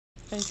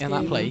in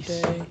that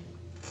place.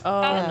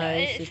 Oh no,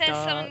 it says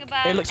something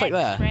about It looks like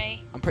there.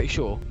 X-ray. I'm pretty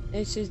sure.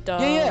 This is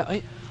dark. Yeah,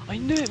 I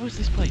knew it was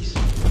this place.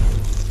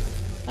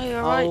 Oh,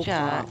 you're right,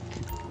 Jack.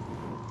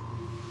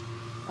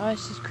 Oh,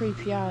 this is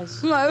creepy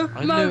as. I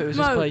knew it was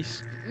this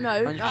place. No,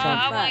 Oh, 100%.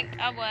 I won't.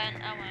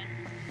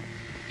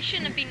 You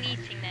shouldn't have been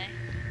eating there.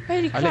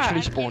 Holy crap. I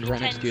literally spawned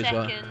right next to you as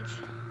well. 10 seconds.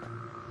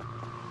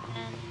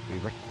 We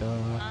wrecked the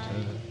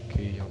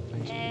key on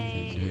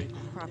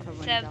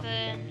Facebook.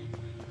 7,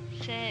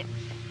 6,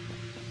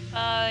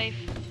 5,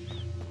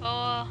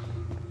 4,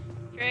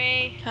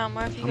 3. Cam,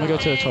 where have you I'm gonna go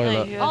to the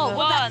toilet. Oh,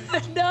 1.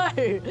 No!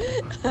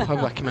 I'll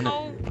be back in a minute.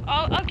 Oh,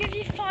 I'll give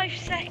you 5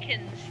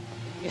 seconds.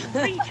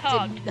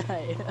 Retard.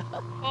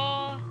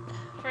 4,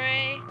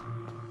 3.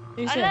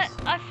 Who's this?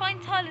 I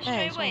find Tyler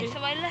straight away, so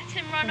I let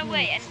him run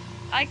away, and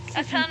I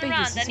turn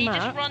around and he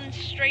just runs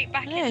straight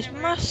back in it's the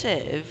room.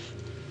 massive.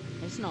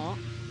 It's not.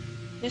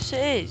 Yes, it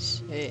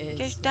is. It is. It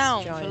goes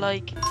down for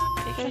like.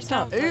 It goes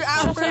down for Ooh, like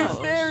Alfred 12 hours.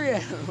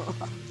 Imperial!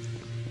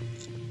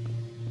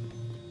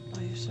 Oh,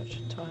 you're such a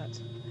twat.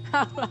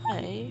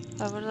 Hey,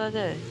 what did I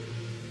do?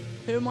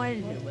 Who am I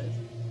in here with?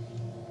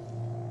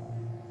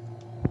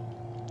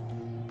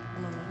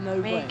 No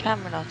Me way. and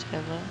Cameron are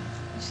together.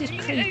 This is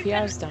creepy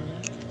as down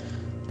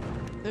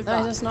there.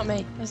 No, that's not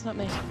me. That's not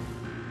me.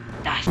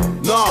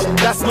 No,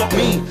 that's not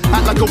me.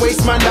 Act like a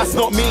waste man, that's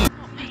not me.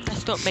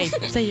 That's not me.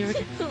 Say you're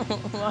again.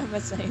 Why am I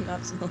saying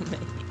that's not me?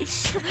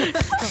 That's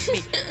not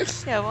me.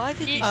 Yeah, why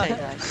did you say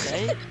that,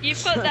 Jay?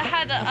 You've got the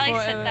hat that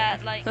I said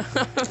that, like.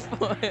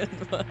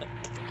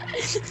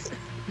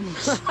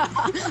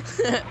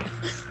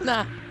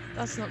 Nah,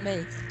 that's not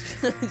me.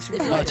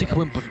 I took a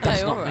win, but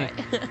that's not me.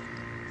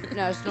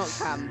 No, it's not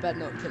Cam. Better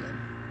not kill him.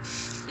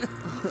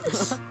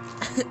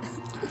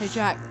 Hey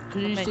Jack,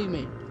 can you see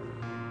me?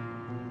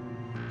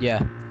 Yeah.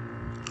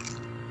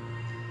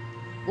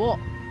 What?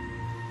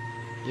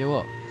 Yeah,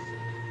 what?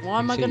 Why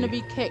am I see going to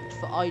you. be kicked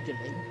for idling?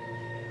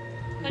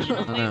 Because you're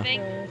not I know.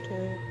 moving.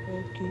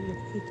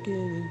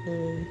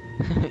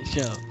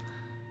 Shut up.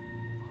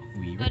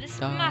 We But this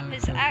map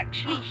is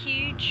actually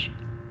huge.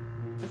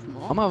 I'm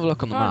gonna have a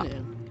look on the map.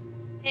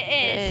 It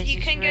is. You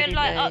it's can go really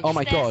like big. upstairs Oh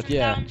my God, and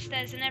yeah.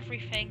 downstairs and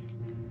everything.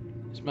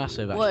 It's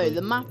massive, actually. Whoa,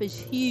 the map is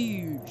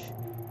huge.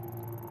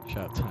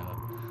 Shut up, Tyler.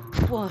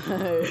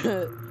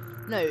 Whoa.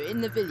 No,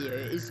 in the video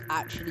it is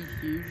actually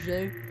huge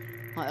though.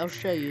 Like, I'll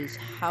show you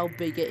how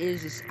big it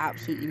is. It's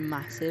absolutely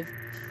massive.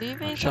 Do you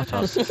mean Shut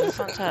up. I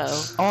can't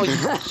tell? Oh, you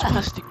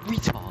spastic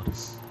retard.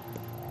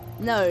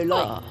 No,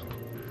 like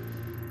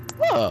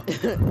What?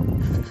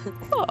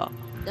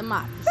 the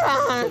map is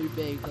so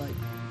big. Like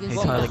you Hey,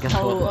 can Tyler, see the guess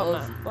whole what?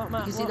 of you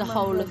can see the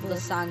whole of the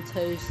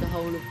Santos, the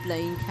whole of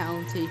Blaine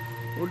County,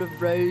 all the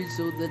roads,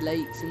 all the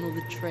lakes, and all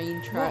the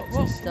train tracks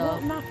and stuff.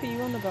 What map are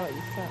you on about,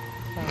 you fat?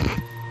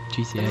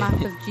 GTA. The map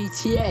of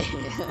GTA.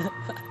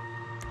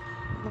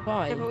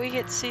 Why? Yeah, but we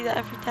get to see that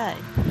every day.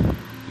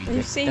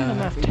 You've seen the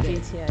map of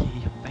GTA.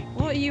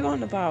 What are you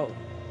on about?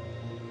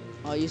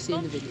 Oh, you've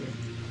seen the video.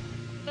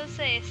 I was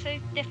say it's so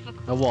difficult.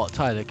 Oh, what,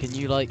 Tyler? Can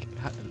you like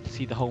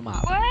see the whole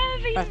map?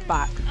 Wherever you Press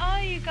back.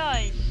 are, you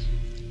guys?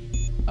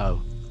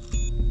 Oh.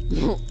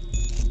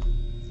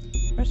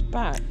 Press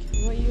back.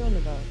 What are you on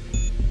about?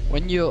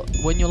 When you're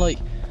like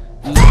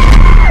looking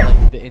at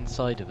like, the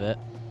inside of it,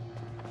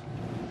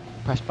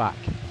 press back.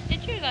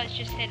 Did you guys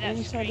just hear that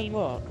Inside scream?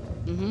 of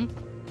what? Mhm.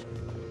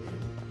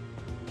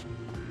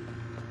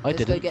 I Let's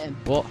go didn't. get him.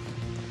 What?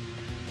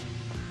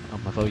 Oh,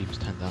 my volume's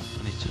turned down.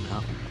 I need to turn it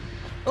up.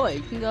 Oh,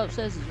 you can go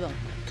upstairs as well.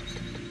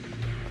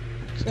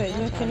 Wait,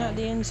 looking at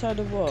the inside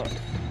of what?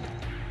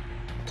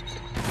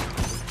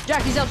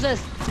 Jack, he's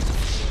upstairs.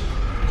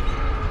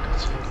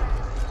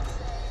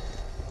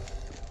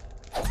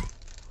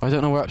 I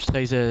don't know where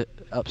upstairs is.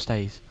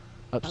 Upstairs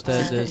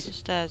is. The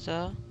stairs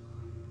are.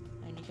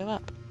 Only go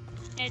up.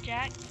 Yeah,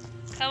 Jack.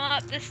 Come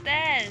up the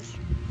stairs.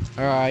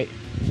 Alright.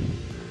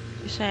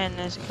 You're saying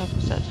there's a couple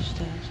sets of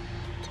stairs.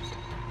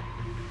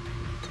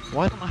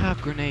 Why don't I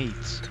have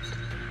grenades?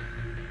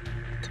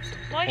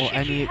 Why Or should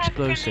any you have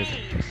explosive.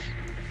 grenades?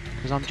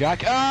 Because I'm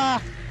Jack.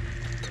 Ah!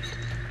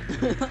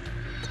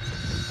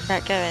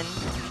 Right, go in.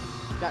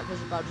 Jack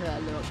was about to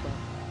let look,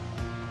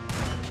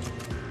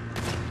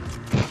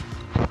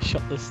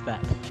 Shot the step.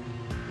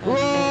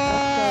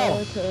 Oh.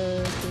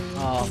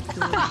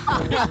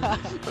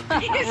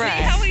 You see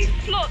Right. how he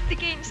flopped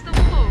against the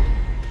wall?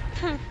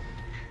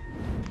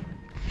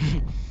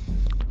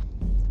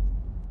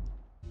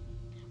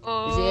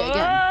 Is he it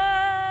again?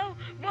 Oh,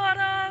 what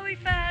are we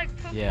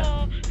thankful Yeah.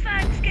 for?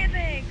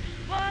 Thanksgiving.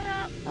 What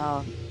up?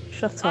 Oh,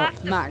 Shut I up.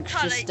 have to- Max,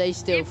 Tyler, just stay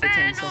still you for better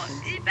 10 not,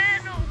 seconds. You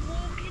better not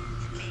walk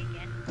into me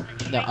again.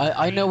 Like, No,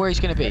 I know where he's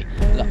gonna be.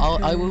 Look,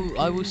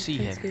 I will see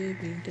him.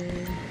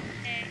 Okay.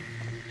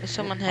 There's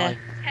someone here.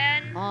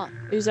 10, Ah,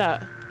 Who's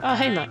that? Oh,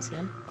 hey Max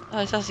again. Oh,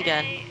 it's us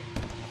again. 8,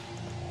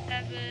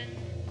 7,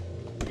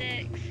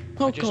 6,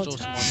 Oh I just god.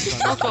 saw Oh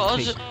someone trying to God.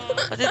 take-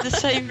 4, I did the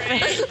same 3,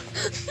 thing.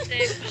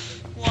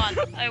 6, 1.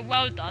 Oh,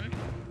 well done.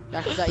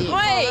 Jack, is that you?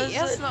 Wait,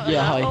 that's not.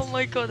 Yeah, hi. Oh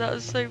my god, that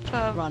was so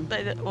perfect. Run.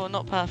 Well,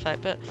 not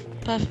perfect, but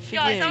perfect for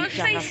Guys, you. I was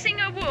Jack, facing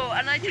a wall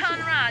and I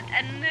turned around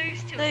and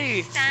those two No,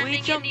 were standing we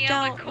in jumped the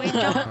down. other We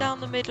corner. jumped down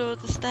the middle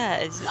of the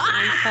stairs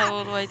and we fell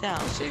all the way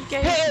down. Should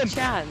give him a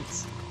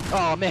chance.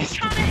 Oh, miss.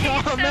 Trying to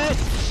hit Oh, him. miss.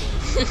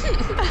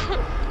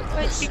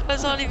 Wait, you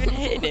guys aren't even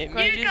hitting him.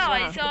 You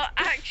guys are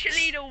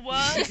actually the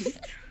worst.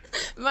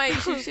 Mate,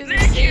 you should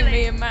have seen Literally.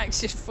 me and Max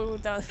just fall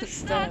down the For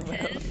stairwell.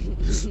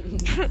 starters.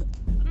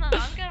 No,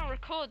 I'm going to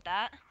record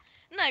that.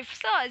 No, for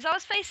starters, I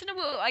was facing a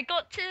wall. I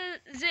got to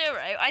 0.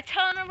 I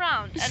turn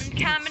around and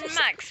Cam and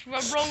Max were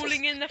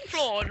rolling in the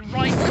floor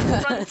right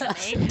in front of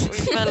me. We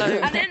fell over.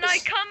 And then I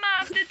come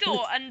out of the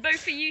door and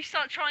both of you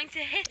start trying to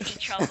hit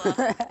each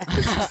other.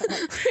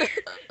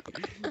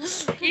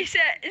 You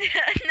said,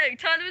 no,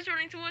 Tyler was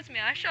running towards me.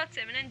 I shot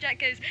him and then Jack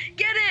goes,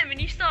 get him!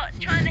 And you start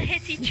trying to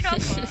hit each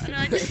other. And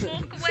I just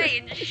walk away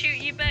and just shoot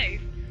you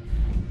both.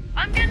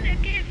 I'm going to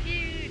give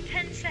you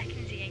 10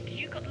 seconds again because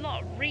you've got a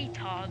lot of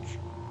retards.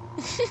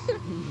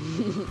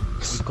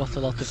 We've got a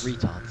lot of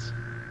retards.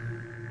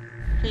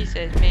 Please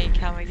say it's me and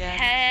Cam again.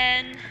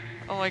 10,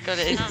 Oh my god,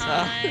 it is as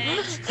well.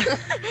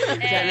 9,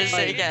 Yeah, let's do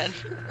it 8, again.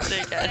 Do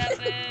it again.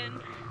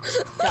 7,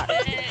 Jack,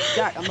 6,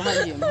 Jack, I'm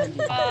behind you, I'm behind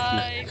you.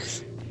 5,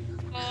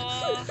 4,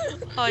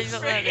 Oh, you're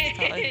not there this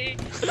time. 3,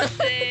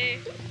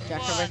 2,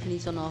 Jack, I 1. reckon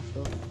he's on our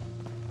floor.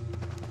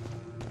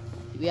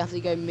 We have to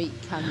go meet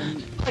Cam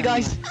and... Hi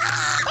guys!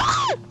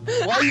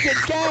 Why are you getting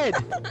scared?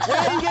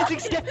 Why are you getting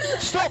scared?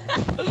 Stop!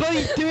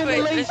 Bloody doing Wait,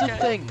 the let's laser go.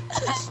 thing!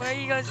 Where are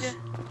you guys going?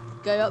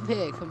 Go up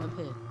here, come up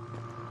here.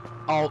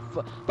 Oh,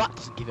 that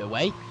doesn't give it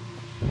away.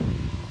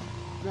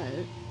 No,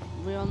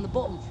 we're on the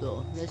bottom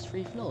floor. There's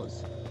 3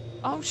 floors.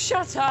 Oh,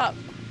 shut up!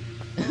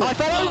 I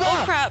fell over!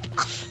 Oh crap!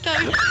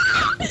 Don't!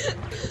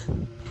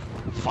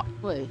 Fuck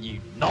Wait. you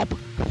knob!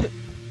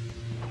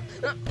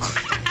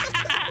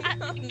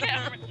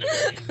 Cameron,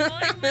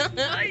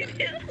 why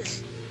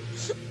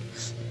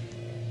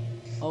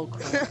Oh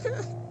crap.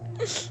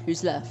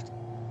 Who's left?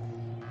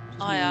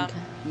 I am.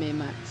 Me and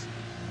Max.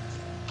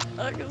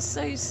 I got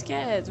so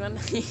scared when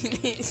he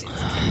just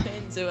came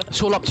into it.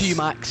 It's all up to you,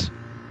 Max.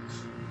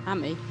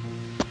 And me.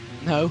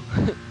 No.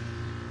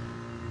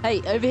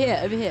 Hey, over here,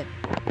 over here.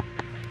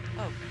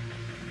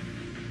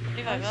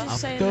 Move I was over.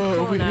 just saying Go in the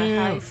over corner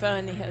here. how he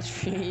finally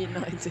has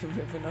reunited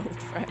with an old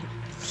friend.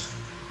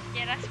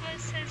 Yeah, that's what it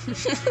says on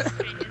the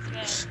screen as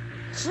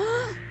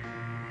well.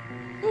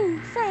 Ooh,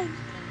 friend!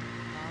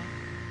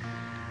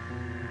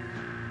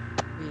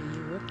 We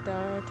ripped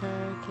our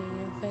turkey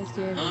on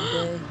Thanksgiving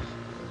Day.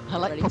 I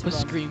like Ready proper to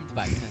run. screamed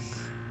back then.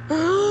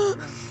 So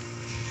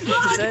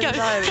go,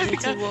 tired, go, he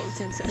go. just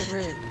walked into the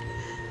room.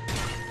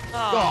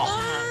 Oh.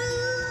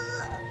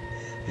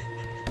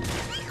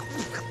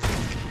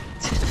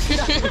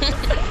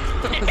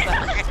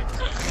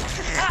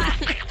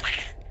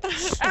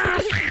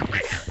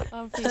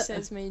 He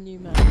says me and you,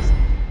 Max.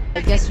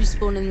 I guess we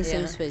spawn in the Yeah.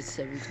 same space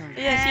every time.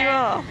 Yes, you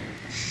are.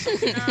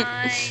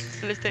 9,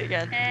 Let's do it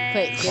again.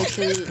 Quick, go 8,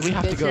 to, we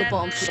have to to go? the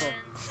bottom floor.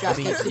 Jack, I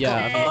mean, go to the yeah,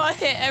 bottom I mean- Oh, I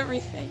hit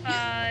everything.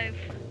 5,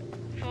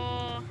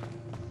 4,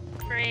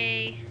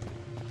 3,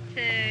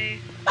 2,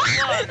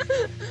 1.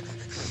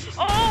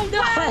 Oh,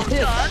 well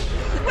done!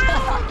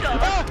 Well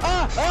done!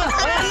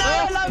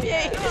 I love you!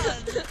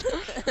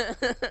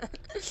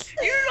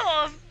 You're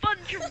not a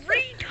bunch of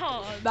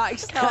retards!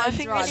 Max No, I turns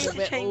think we around need and to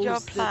we're change all our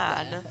stood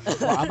plan. there.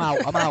 Right, I'm out,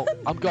 I'm out.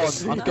 I'm gone,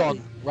 I'm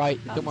gone. Right,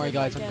 don't worry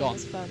guys, I'm gone.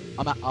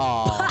 I'm out.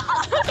 Oh.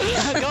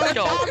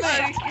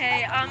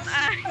 Okay, I'm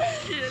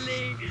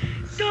actually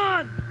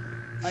done!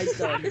 I'm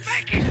done. I'm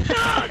freaking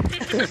done!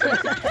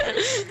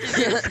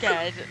 You're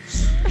scared.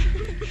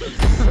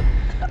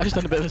 I've just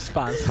done a bit of a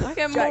span. I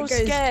get Jack more goes,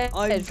 scared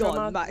I'm from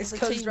gone. Max the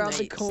comes round the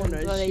teammates corner than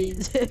and bloody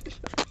shoots him.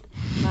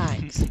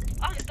 Max.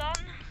 I'm done.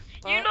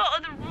 You What? lot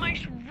are the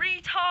most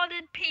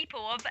retarded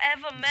people I've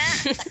ever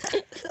met.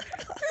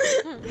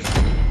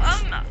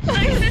 No,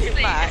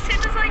 seriously, as soon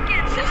as I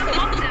get to the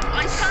bottom, I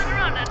turn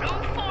around and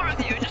all 4 of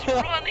you are just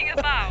running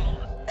about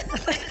in the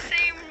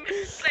same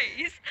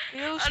place. We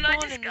all And I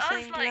spawn just, in the I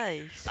was same like,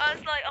 place. I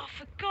was like, oh,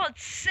 for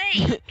God's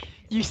sake.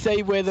 You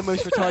say we're the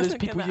most retarded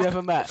people you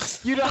ever met.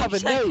 You don't have a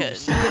nose.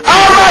 Second.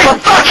 Oh my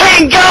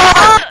fucking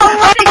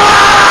god!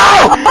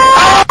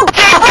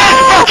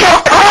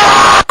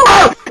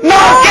 No,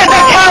 get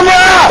the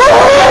camera!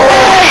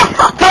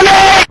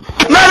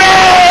 Money!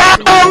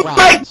 Oh my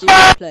god!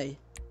 Replay.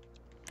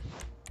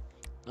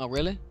 Oh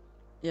really?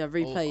 Yeah,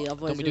 replay. Oh,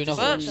 Otherwise, can we do we'll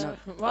another just one?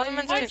 end up- Wasn't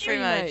meant to Why'd do free you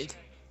mode.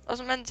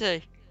 Wasn't meant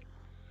to.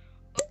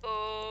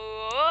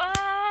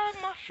 Oh,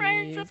 my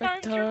friends a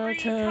bunch of Our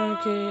turkey on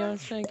retards.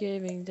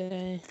 Thanksgiving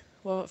Day.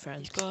 What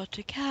friends? He's got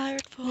a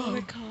carrot for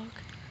a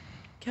cock.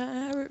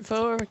 Carrot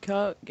for a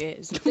cock.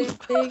 It's the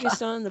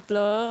biggest on the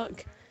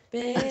block.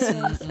 Biggest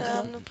on the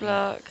On the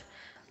block.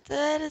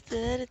 Da, da,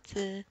 da,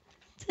 da,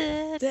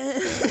 da,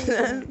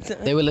 da, da.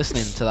 They were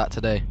listening to that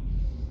today.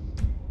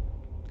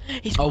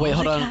 He's Oh wait,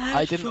 got hold a on. carrot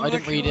I didn't for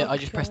a read it. I cock.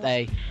 just pressed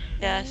A.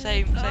 Yeah,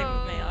 same with me.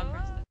 I